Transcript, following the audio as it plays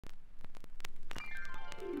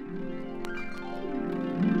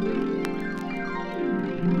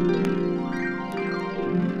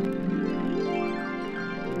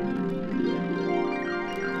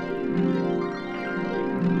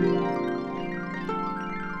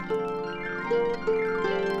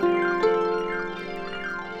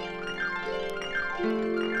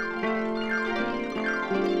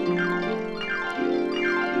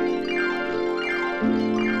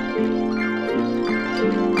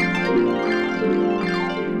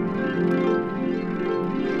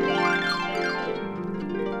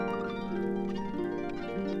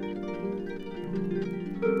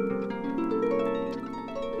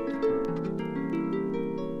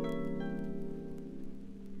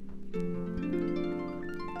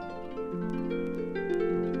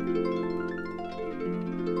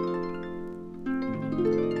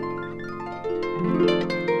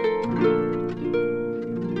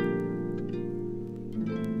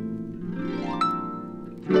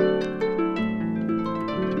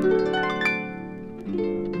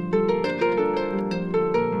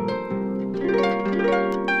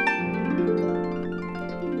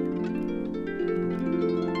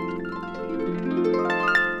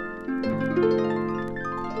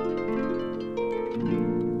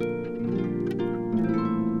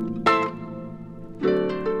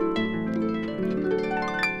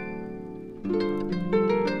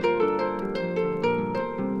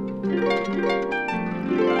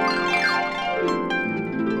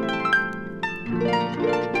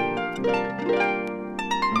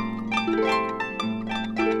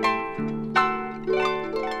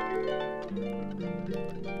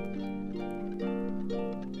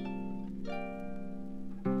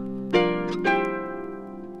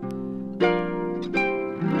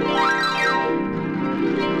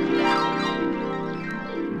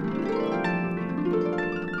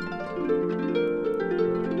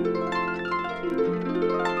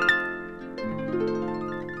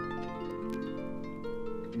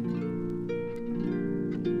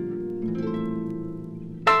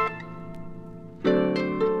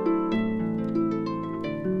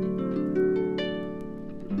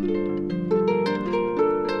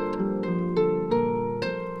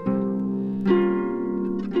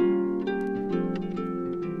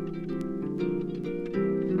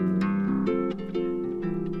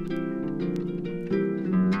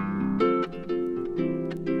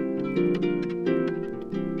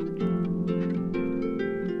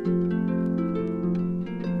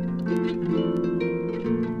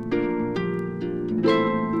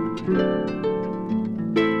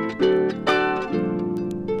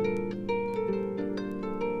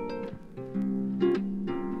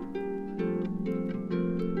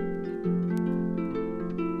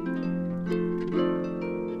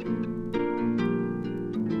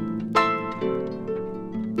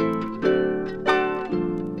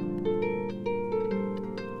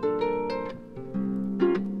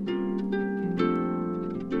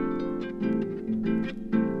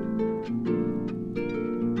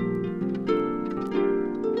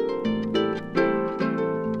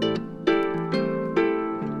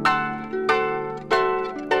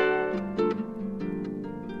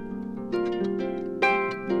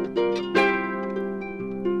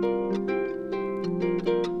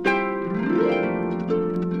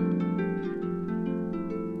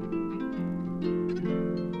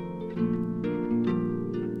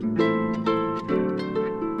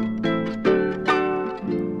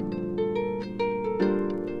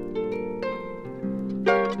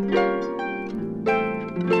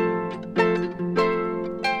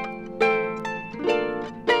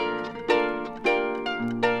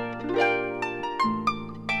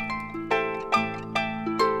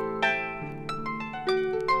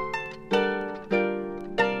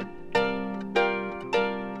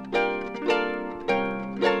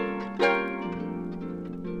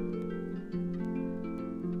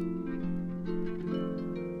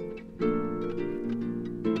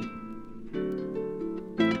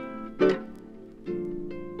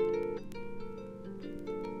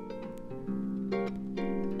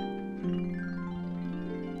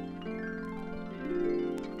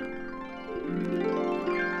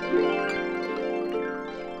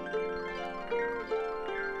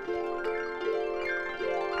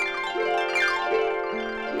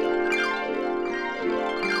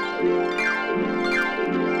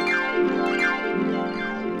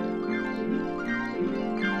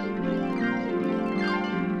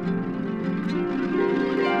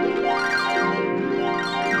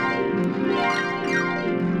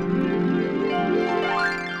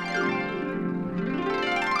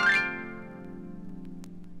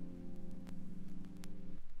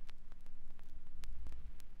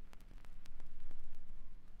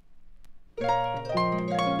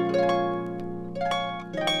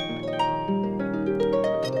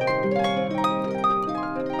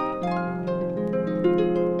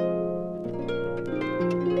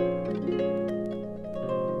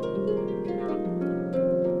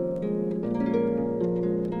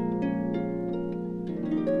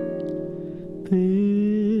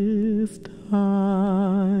This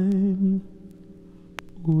time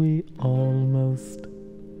we almost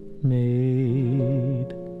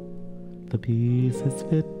made the pieces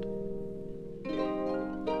fit.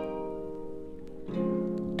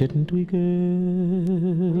 Didn't we, girl?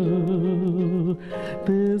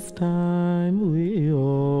 This time we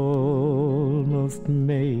almost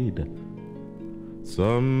made made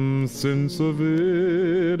some sense of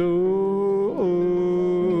it. Oh,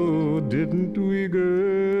 oh, didn't we, girl?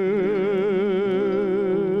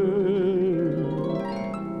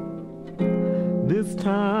 This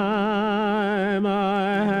time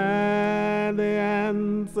I had the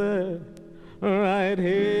answer right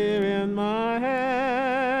here in my hand.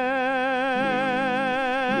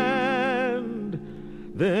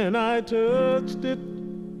 Then I touched it,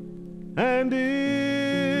 and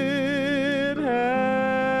it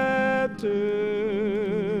had turned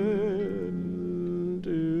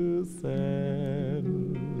to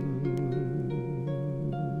sand.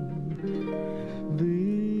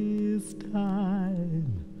 This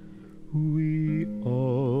time we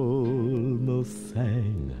almost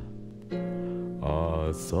sang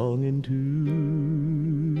our song in tune.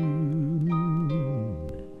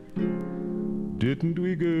 Didn't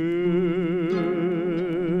we, girl?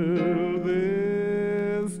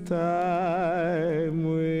 This time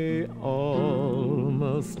we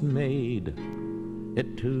almost made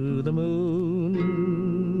it to the moon.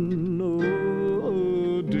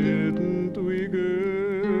 Oh, didn't we,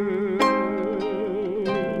 girl?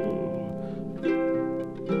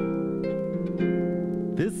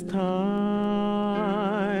 This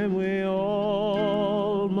time we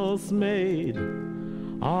almost made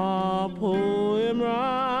our poem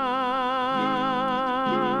rhyme.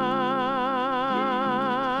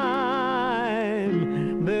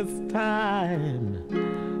 This time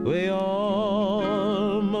we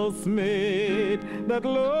almost made that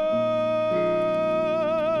long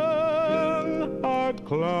hard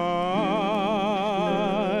climb.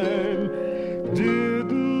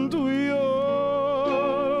 Didn't we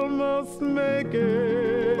almost make it?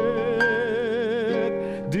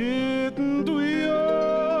 Didn't we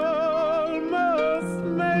almost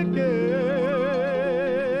make it?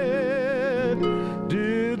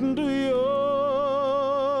 Didn't we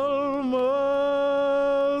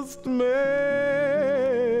almost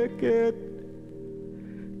make it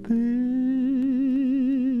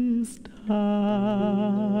this time?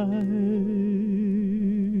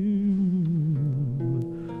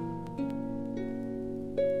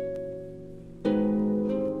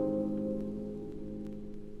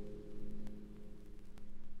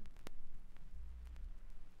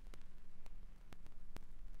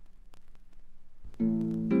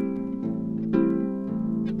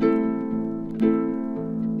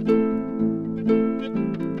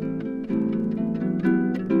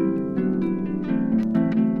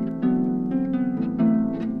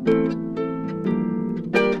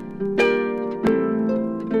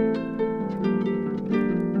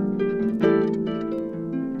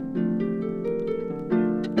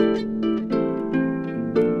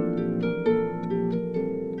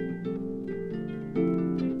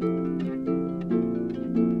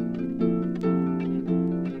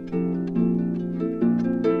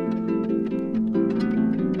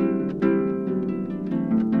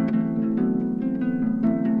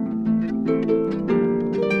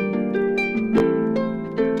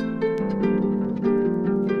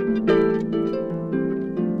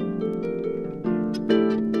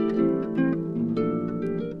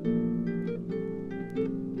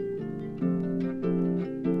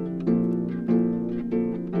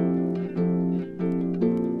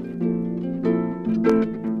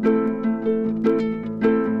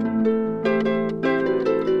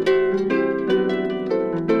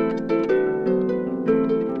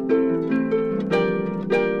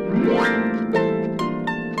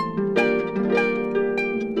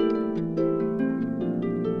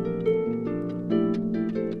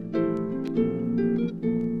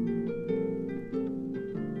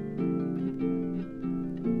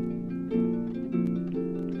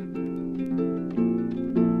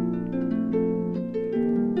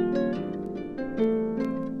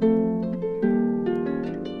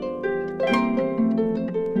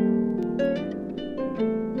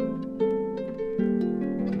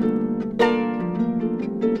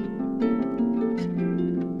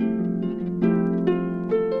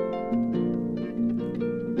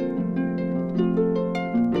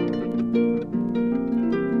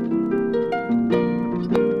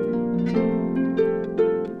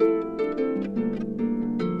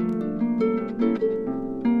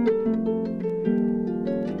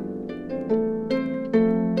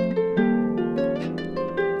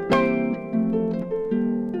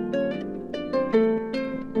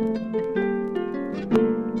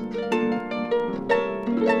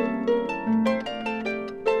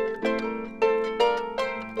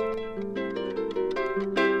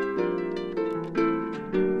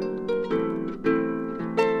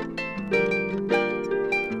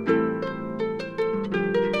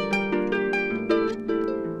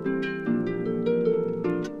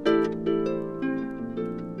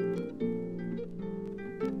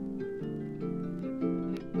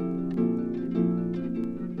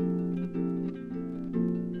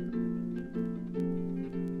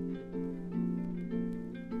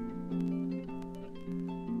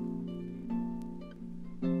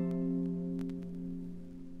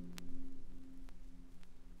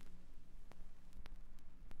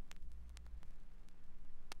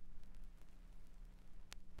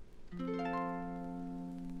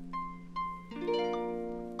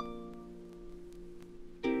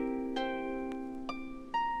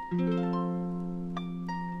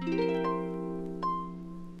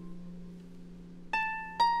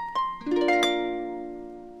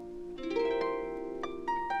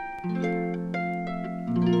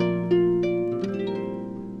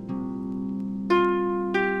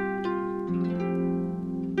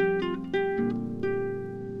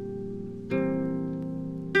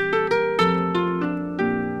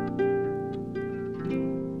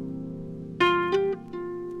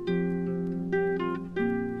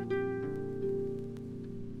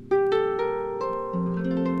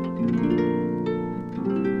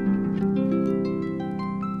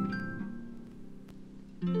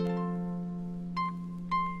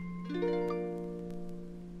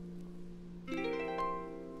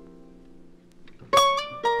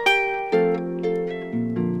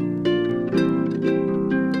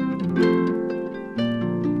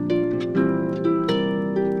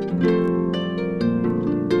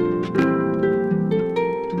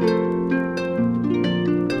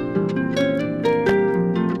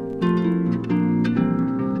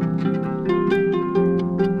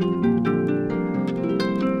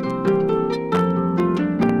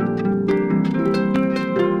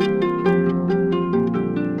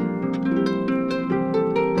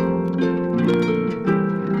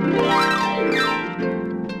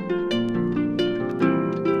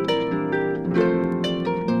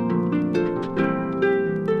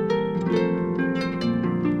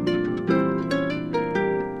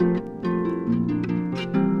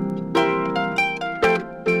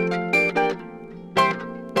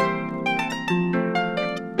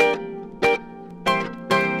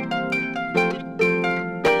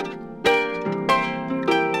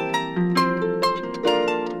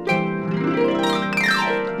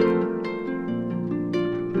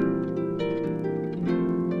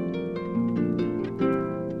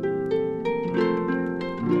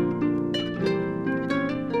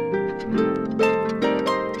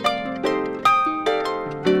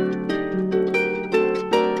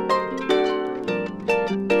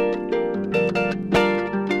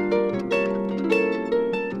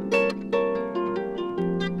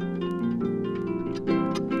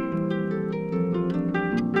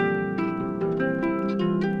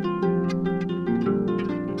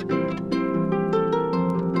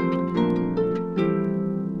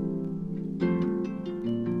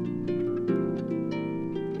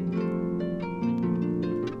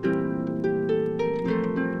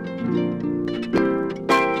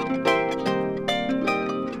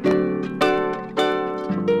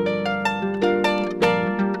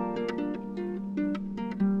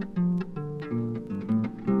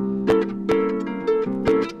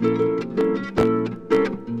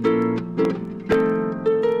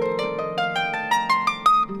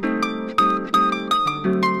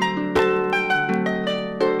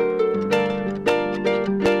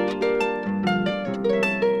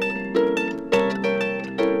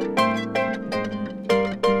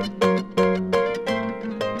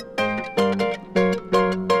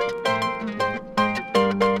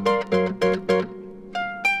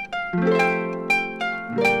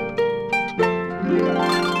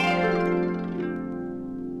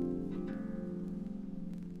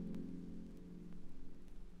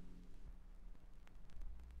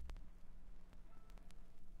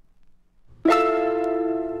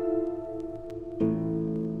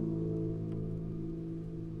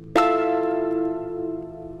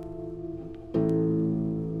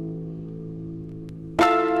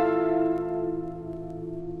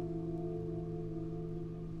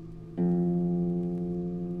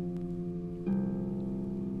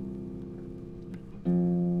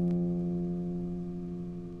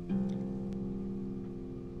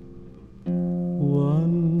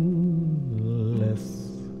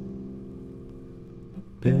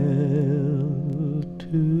 bell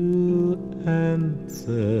to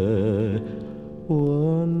answer,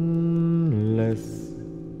 one less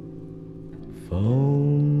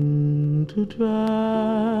phone to try,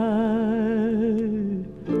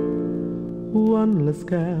 one less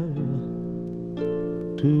cab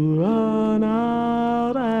to run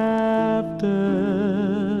out after.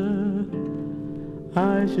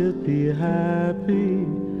 I should be happy,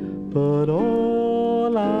 but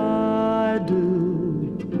all I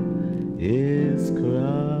do is cry.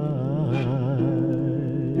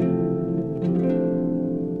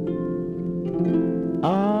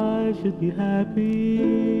 I should be happy.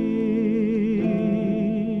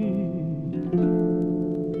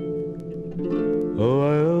 Oh,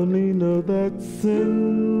 I only know that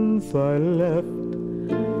since I left,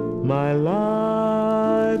 my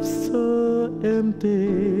life's so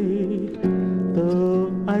empty.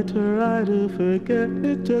 Though I try to forget,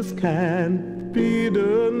 it just can't be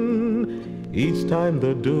done. Each time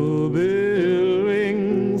the doorbell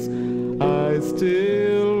rings, I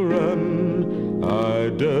still run. I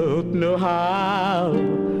don't know how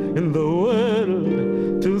in the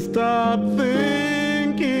world to stop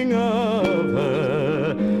thinking of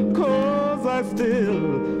her, 'cause I still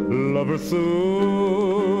love her so.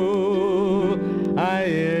 I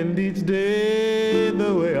end each day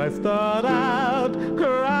the way I start out,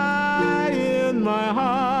 crying my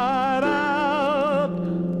heart out.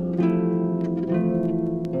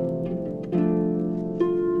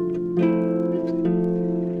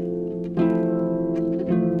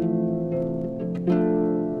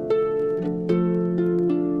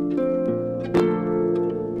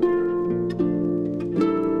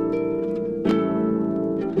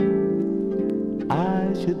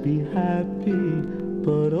 I should be happy,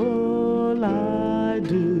 but all I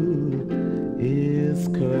do is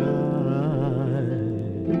cry.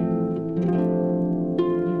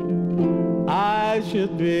 I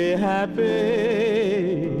should be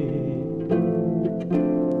happy.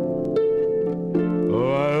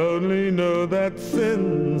 Oh, I only know that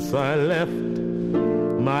since I left,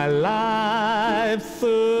 my life's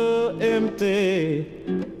so empty.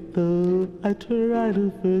 Though I I try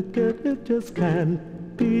to forget, it just can't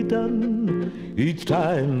be done. Each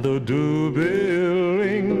time the doorbell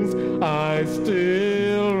rings, I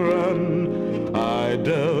still run. I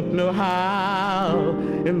don't know how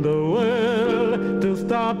in the world to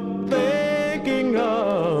stop thinking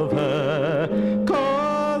of her,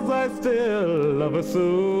 'cause I still love her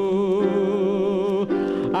so.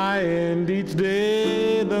 I end each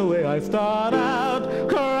day the way I start out,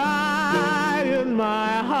 crying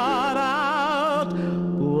my heart out.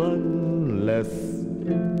 One less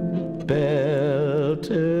bell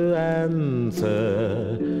to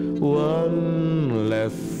answer, one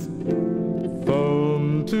less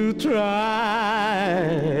phone to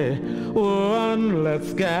try, one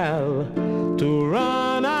less gal to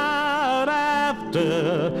run out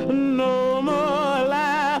after. No more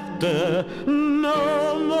laughter,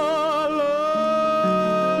 no more love.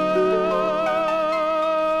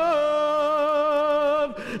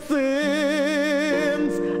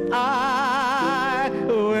 Since I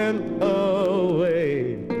went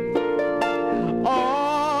away,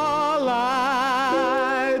 all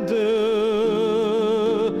I do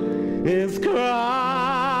is cry.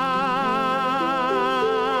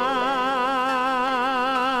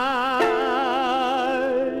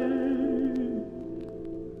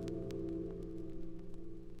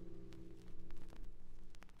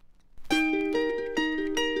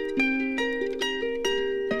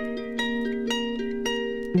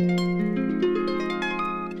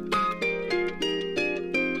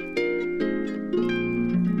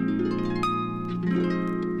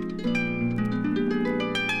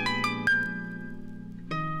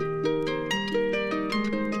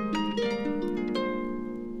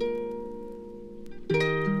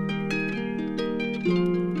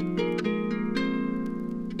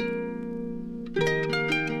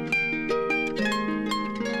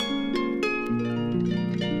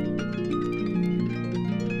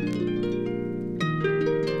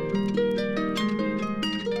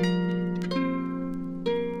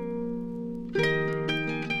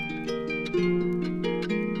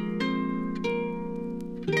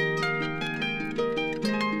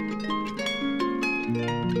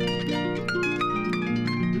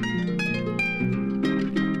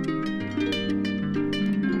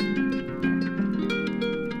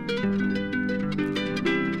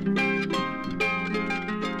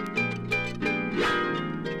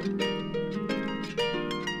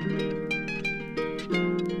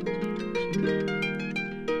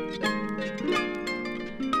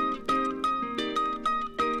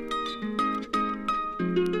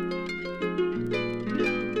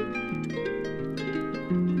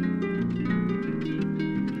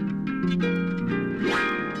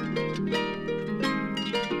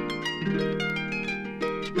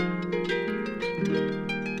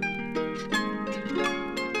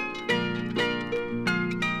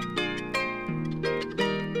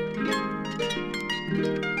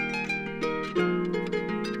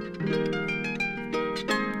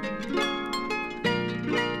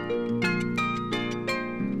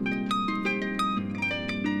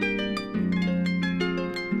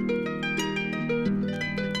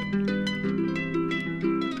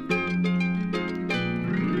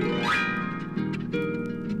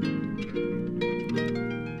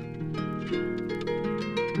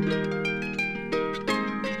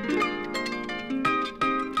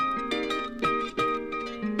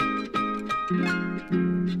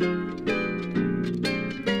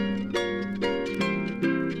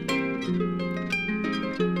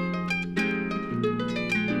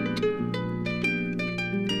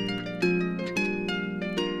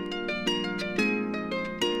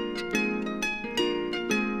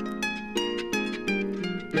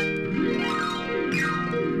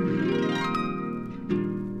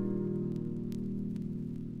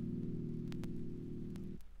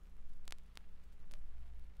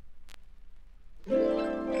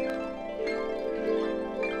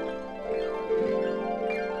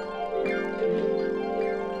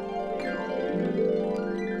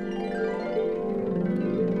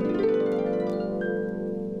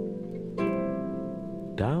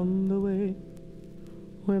 Down the way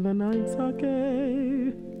where the nights are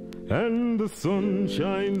gay and the sun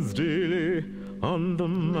shines daily on the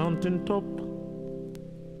mountain top,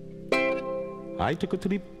 I took a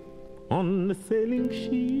trip on a sailing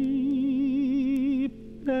ship,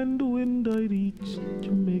 and when I reached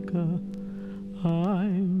Jamaica, I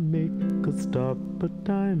make a stop, but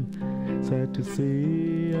I'm sad to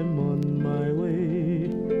say I'm on my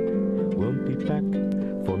way. Won't be back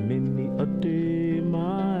for many a day.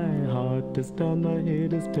 My heart is down, my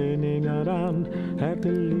head is turning around. Had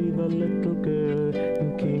to leave a little girl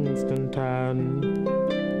in Kingston town.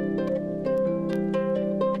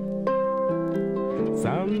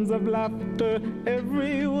 Sounds of laughter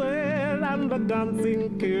everywhere, and the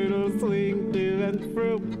dancing kiddos swing to and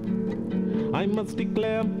fro. I must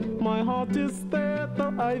declare my heart is there,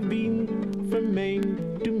 though I've been from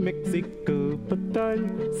Maine to Mexico. But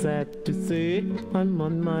I'm sad to say I'm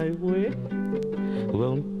on my way.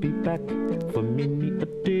 Won't be back for many a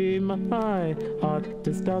day. My heart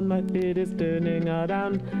is down, my head is turning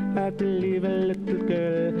around. Had to leave a little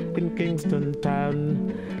girl in Kingston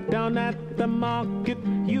town. Down at the market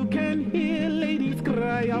you can hear ladies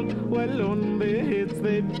cry out while on their heads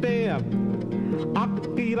they bear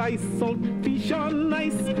ackee rice, salt fish on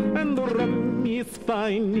ice, and the rum is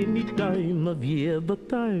fine any time of year.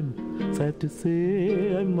 But I'm sad to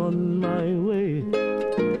say I'm on my way.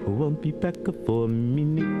 Won't be back for a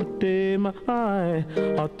minute day. My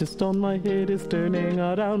heart is on, my head is turning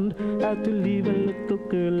around. Had to leave a little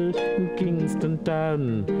girl in Kingston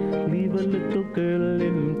town. Leave a little girl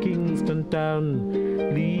in Kingston town.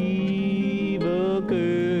 Leave a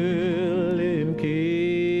girl in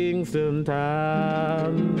Kingston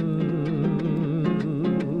town.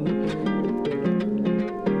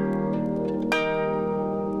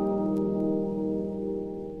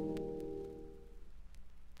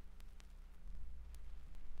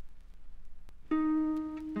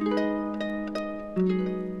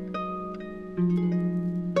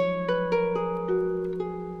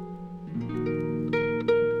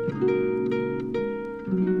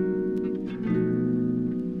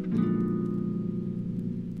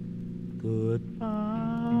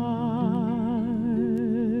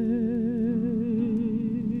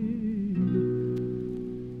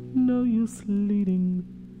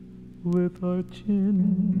 Our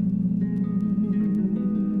chins.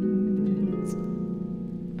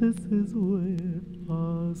 This is where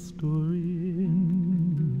our story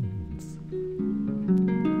ends.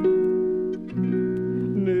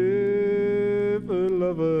 Never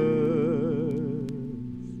lovers,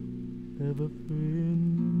 ever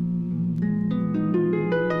friends.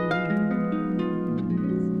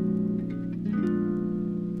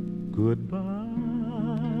 Goodbye.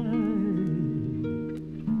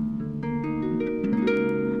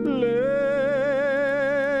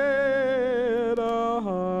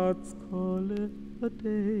 A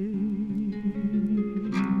day,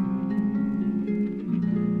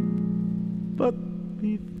 but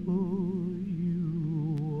before you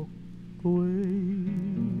walk away,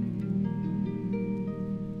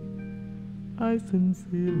 I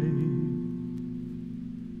sincerely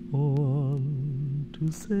want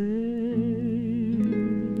to say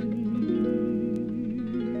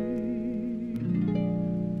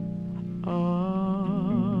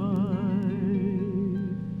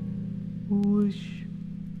wish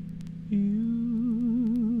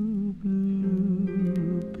you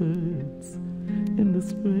bluebirds in the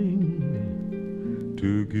spring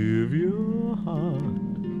to give your heart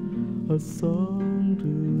a song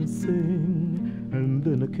to sing, and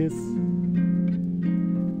then a kiss.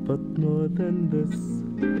 But more than this,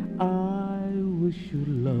 I wish you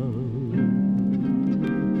love.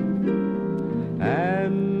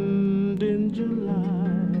 And in July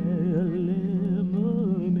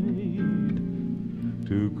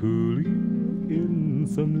to cool you in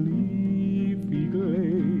some leafy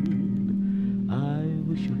glade, I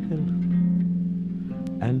wish you health,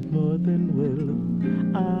 and more than well,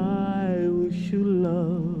 I wish you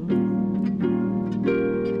love.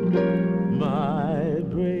 My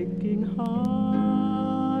breaking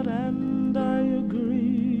heart, and I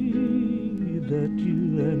agree that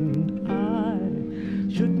you and I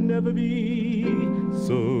should never be.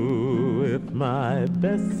 So if my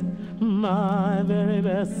best, my very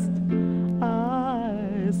best,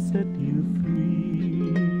 I set you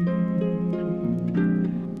free,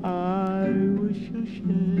 I wish you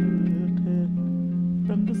shelter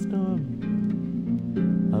from the storm,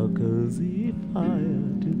 a cozy fire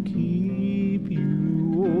to keep you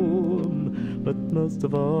warm. But most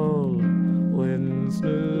of all, when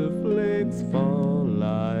snowflakes fall,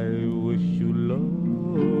 I wish you love.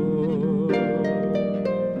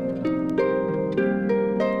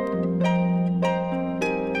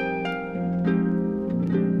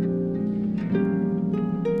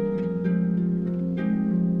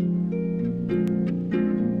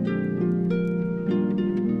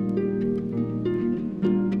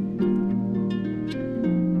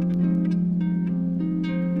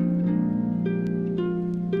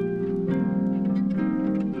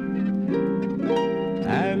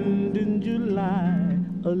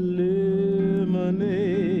 A lemonade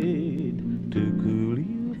to cool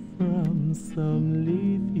you from some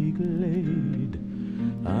leafy glade.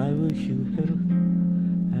 I wish you health,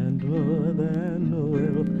 and more than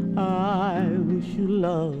wealth, I wish you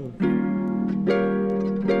love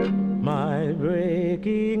my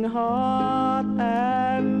breaking heart,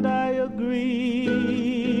 and I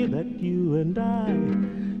agree that you and I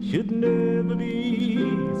should never be.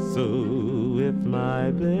 So with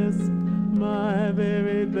my best, my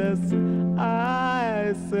very best,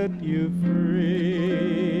 I set you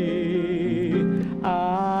free.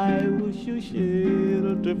 I wish you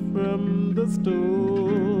shelter from the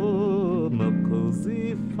storm, a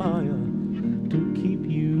cozy fire to keep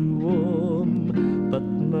you warm, but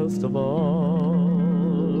most of all,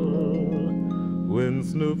 when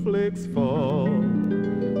snowflakes fall,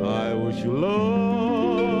 I wish you love,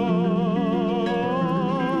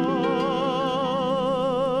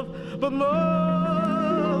 but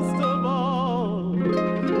most of all,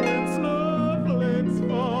 when snowflakes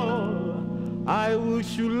fall, I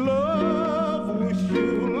wish you love, wish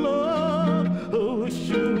you love, wish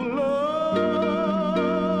you love.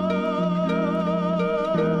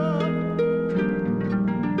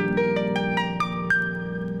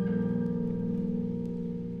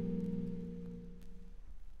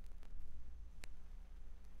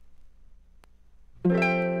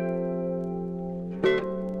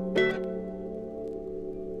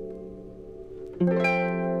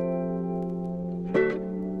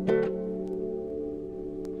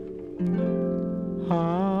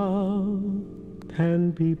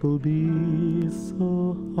 People be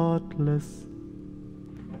so heartless?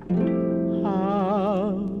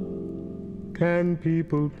 How can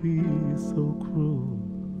people be so cruel?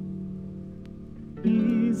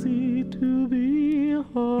 Easy to be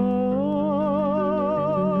hard,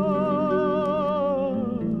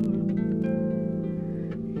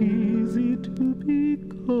 easy to be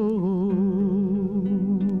cold.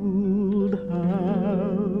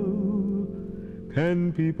 How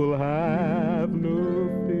can people have no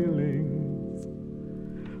feelings?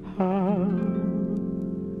 How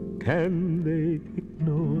can they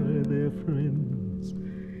ignore their friends?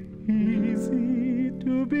 Easy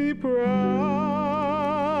to be proud,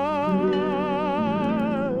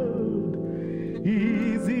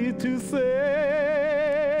 easy to say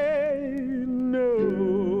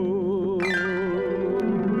no.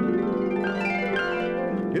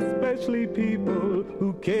 Especially people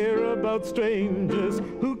who care about strangers,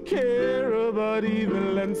 who care about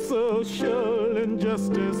evil and social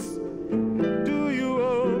injustice. Do you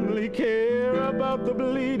only care about the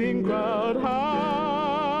bleeding crowd? How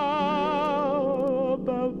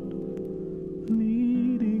about a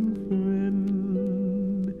needing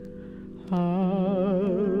friend? How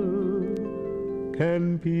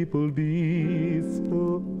can people be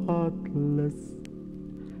so heartless?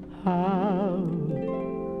 How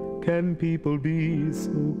can people be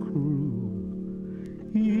so cruel?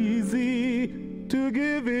 Easy to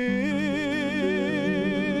give in,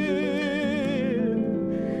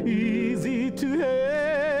 easy to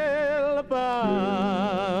help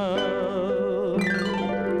out.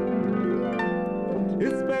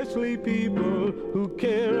 Especially people who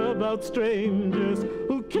care about strangers,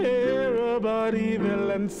 who care about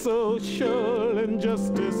evil and social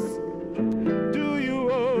injustice. Do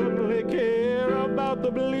you only care about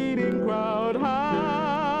the bleeding crowd?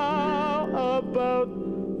 How about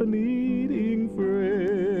a needing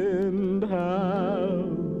friend? How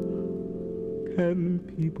can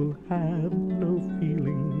people have no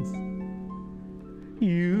feelings?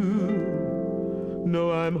 You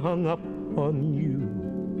know I'm hung up on you,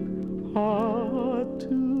 hard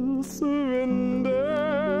to surrender,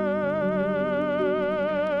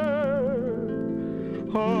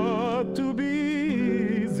 hard to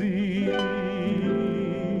be easy.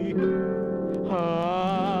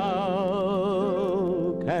 How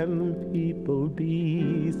can people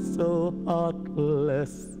be so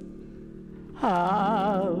heartless?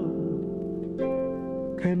 How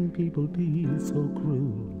can people be so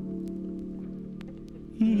cruel?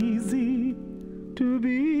 Easy to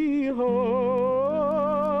be hard,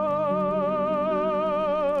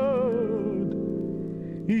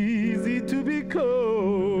 easy to be cold,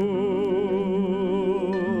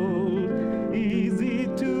 easy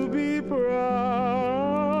to be proud,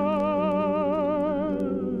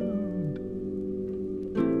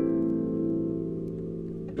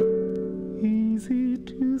 easy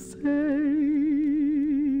to say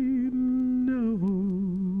no.